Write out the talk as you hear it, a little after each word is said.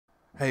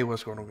Hey,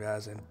 what's going on,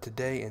 guys? And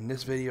today in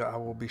this video I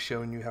will be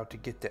showing you how to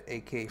get the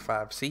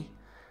AK5C.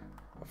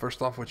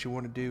 First off, what you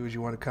want to do is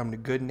you want to come to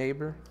Good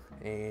Neighbor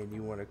and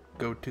you want to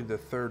go to the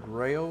third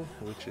rail,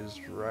 which is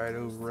right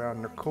over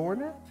around the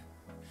corner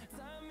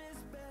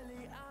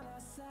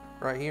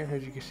right here.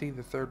 As you can see,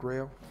 the third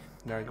rail.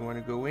 Now you want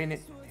to go in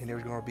it, and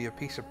there's going to be a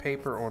piece of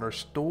paper on a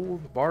stool,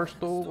 bar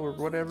stool or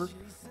whatever,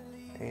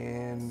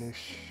 and there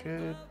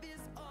should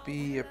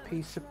be a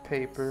piece of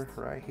paper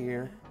right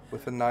here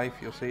with a knife.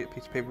 You'll see it,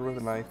 piece of paper with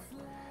a knife.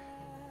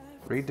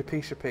 Read the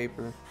piece of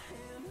paper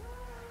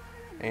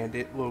and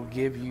it will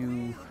give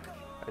you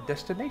a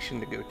destination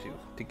to go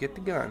to get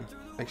the gun.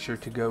 Make sure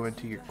to go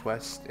into your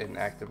quest and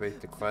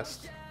activate the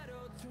quest,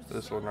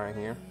 this one right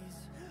here.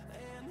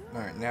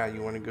 Alright, now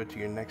you want to go to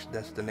your next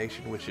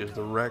destination, which is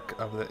the wreck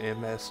of the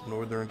MS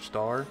Northern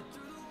Star,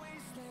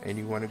 and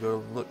you want to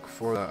go look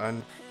for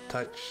the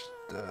untouched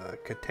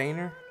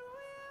container,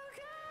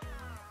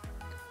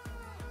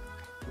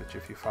 which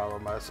if you follow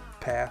my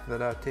path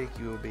that I take,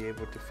 you will be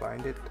able to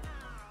find it.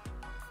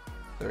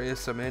 There is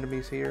some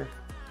enemies here.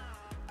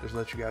 Just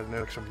let you guys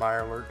know, some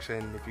mirelurks,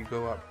 and if you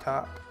go up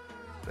top,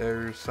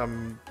 there's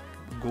some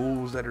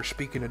ghouls that are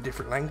speaking a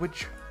different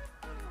language,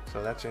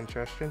 so that's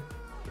interesting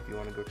if you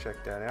want to go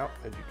check that out.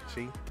 As you can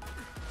see,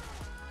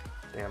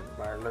 damn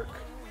mirelurk.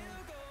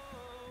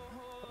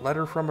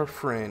 Letter from a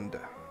friend.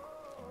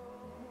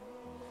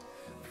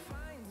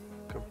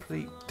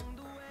 Complete.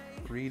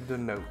 Read the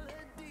note.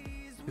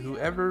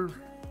 Whoever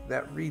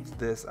that reads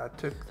this, I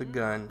took the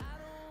gun.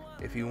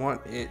 If you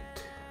want it,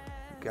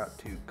 you got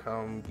to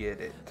come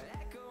get it.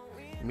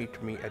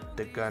 Meet me at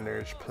the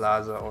Gunner's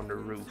Plaza on the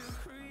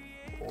roof.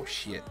 Oh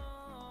shit.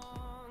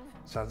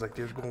 Sounds like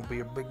there's gonna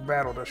be a big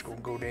battle that's gonna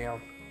go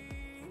down.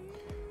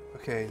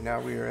 Okay, now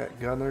we are at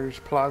Gunner's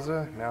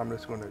Plaza. Now I'm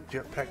just gonna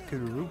jump back to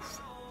the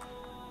roof.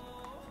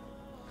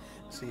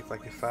 See if I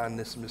can find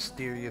this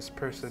mysterious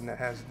person that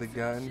has the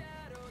gun.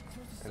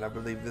 And I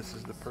believe this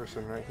is the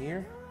person right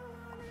here.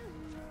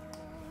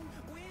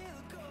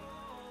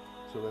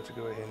 So let's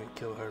go ahead and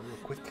kill her real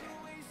quick.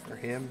 Or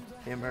him,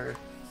 her.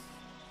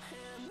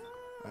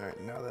 Alright,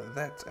 now that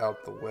that's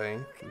out the way,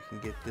 we can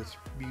get this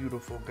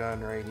beautiful gun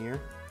right here.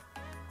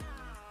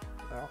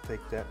 I'll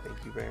take that,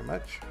 thank you very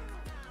much.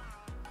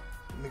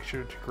 Make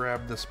sure to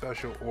grab the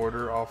special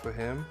order off of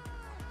him.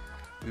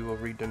 We will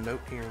read the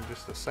note here in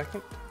just a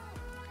second.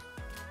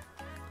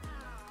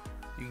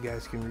 You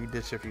guys can read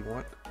this if you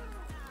want.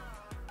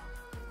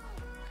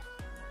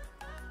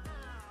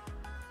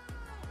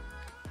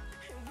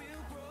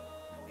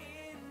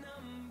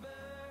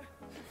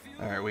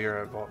 Alright, we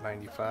are at Vault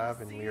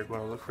 95 and we are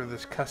going to look for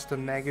this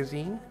custom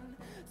magazine.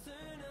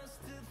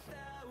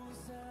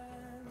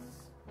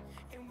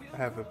 I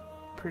have a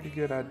pretty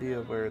good idea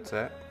of where it's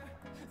at.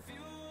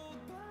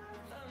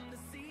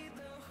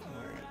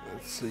 Alright,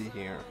 let's see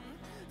here.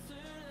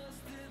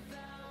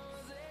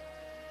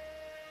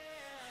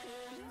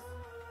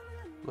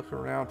 Look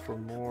around for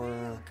more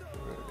in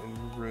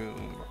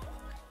room.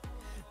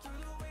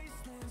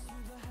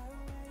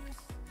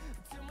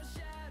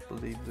 I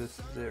believe this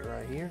is it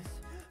right here.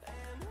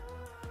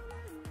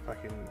 If I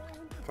can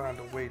find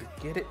a way to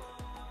get it.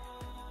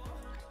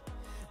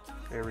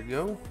 There we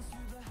go.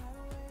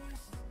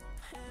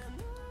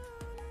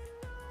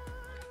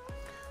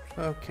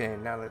 Okay,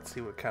 now let's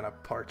see what kind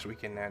of parts we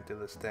can add to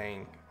this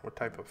thing. What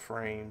type of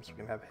frames. We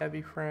can have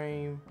heavy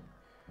frame,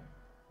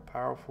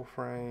 powerful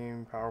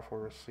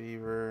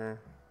receiver.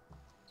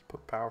 Let's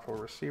put powerful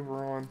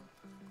receiver on.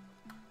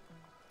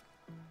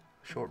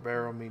 Short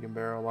barrel, medium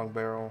barrel, long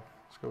barrel.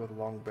 Let's go with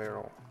long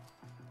barrel.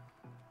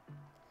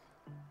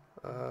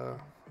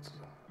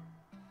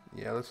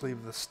 Yeah, let's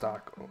leave the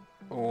stock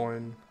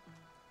on.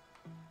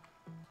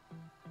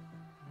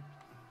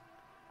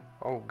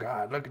 Oh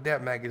God, look at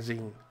that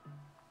magazine.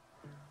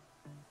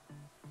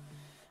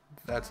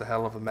 That's a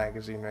hell of a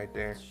magazine right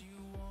there.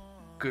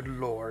 Good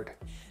Lord.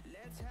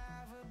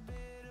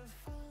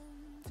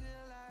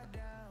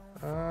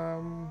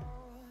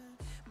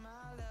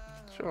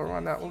 Sure,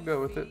 why not? We'll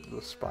go with it.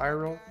 The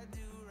spiral.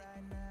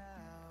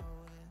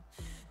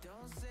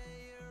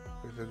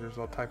 There's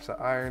all types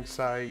of iron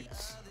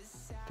sights,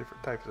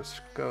 different types of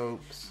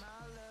scopes.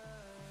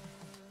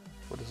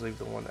 We'll just leave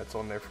the one that's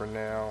on there for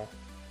now.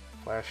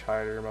 Flash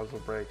hider, muzzle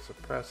brake,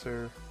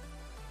 suppressor,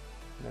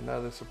 and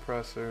another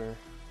suppressor.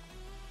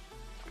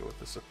 Let's go with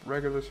the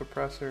regular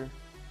suppressor.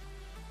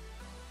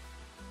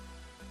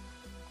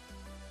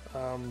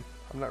 I'm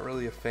not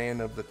really a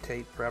fan of the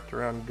tape wrapped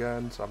around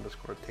guns, so I'm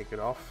just going to take it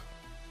off.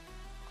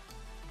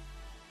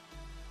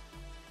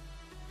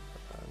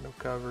 No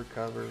cover,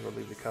 we'll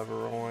leave the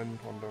cover on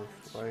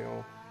the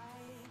rail.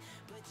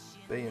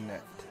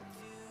 Bayonet.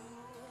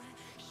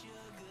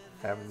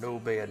 Have no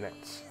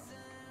bayonets.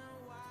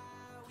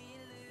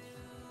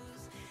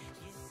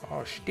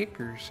 Oh,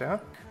 stickers, huh?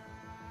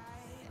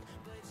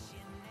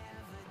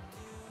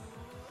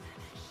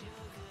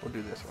 We'll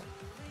do this one.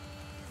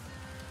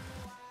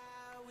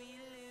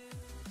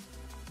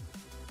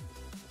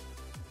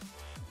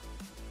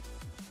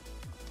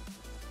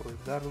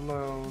 Leave that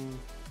alone.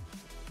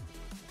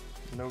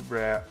 No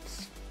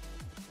wraps.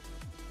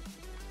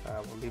 I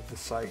will leave the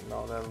sight and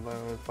all that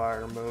alone.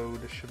 Fire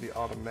mode, it should be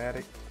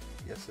automatic.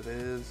 Yes, it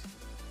is.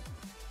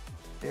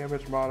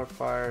 Damage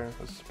modifier,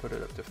 let's put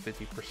it up to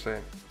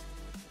 50%.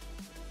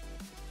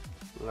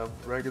 Level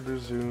regular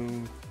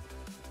zoom.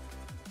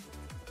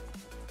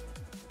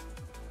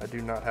 I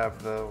do not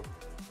have the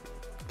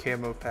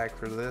camo pack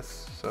for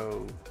this,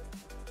 so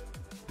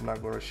I'm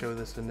not going to show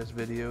this in this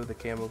video, the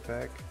camo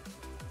pack.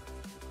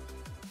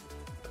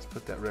 Let's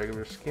put that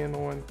regular skin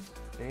on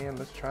and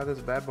let's try this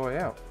bad boy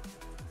out.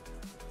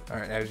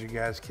 Alright, as you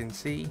guys can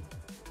see,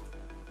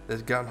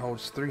 this gun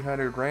holds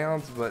 300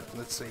 rounds, but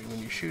let's see, when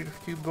you shoot a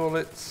few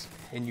bullets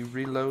and you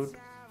reload,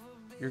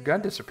 your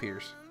gun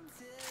disappears.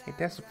 Ain't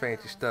that some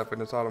fancy stuff,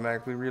 and it's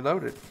automatically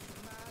reloaded.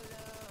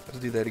 Let's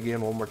do that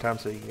again one more time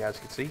so you guys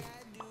can see.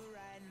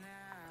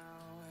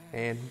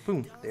 And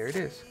boom, there it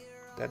is.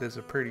 That is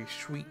a pretty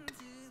sweet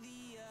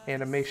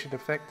animation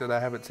effect that I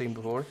haven't seen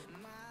before.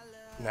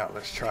 Now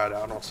let's try it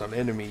out on some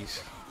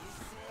enemies.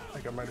 I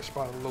think I might have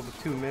spotted a little bit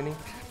too many.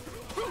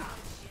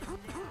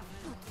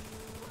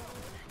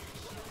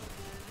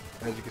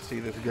 As you can see,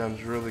 this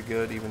gun's really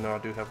good, even though I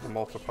do have the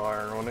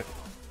multiplier on it.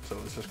 So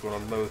it's just going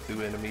to mow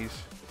through enemies.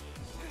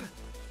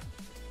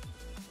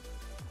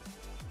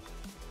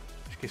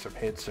 Just get some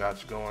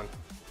headshots going.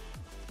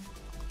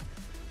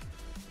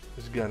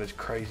 This gun is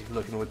crazy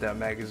looking with that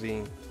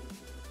magazine.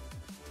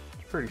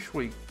 It's pretty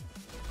sweet.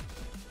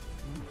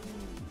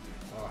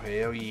 Oh,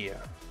 hell yeah.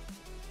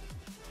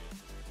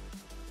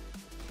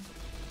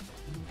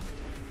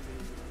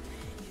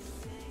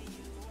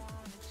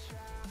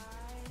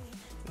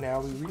 Now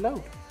we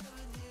reload.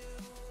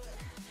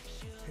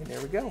 And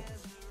there we go.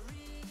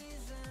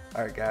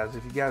 Alright guys,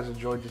 if you guys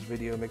enjoyed this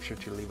video, make sure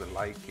to leave a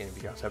like. And if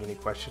you guys have any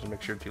questions,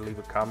 make sure to leave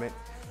a comment.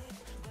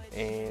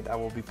 And I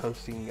will be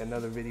posting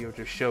another video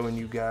just showing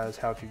you guys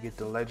how to get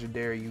the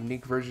legendary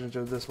unique versions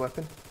of this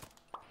weapon.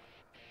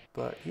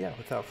 But yeah,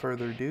 without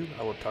further ado,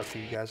 I will talk to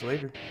you guys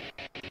later.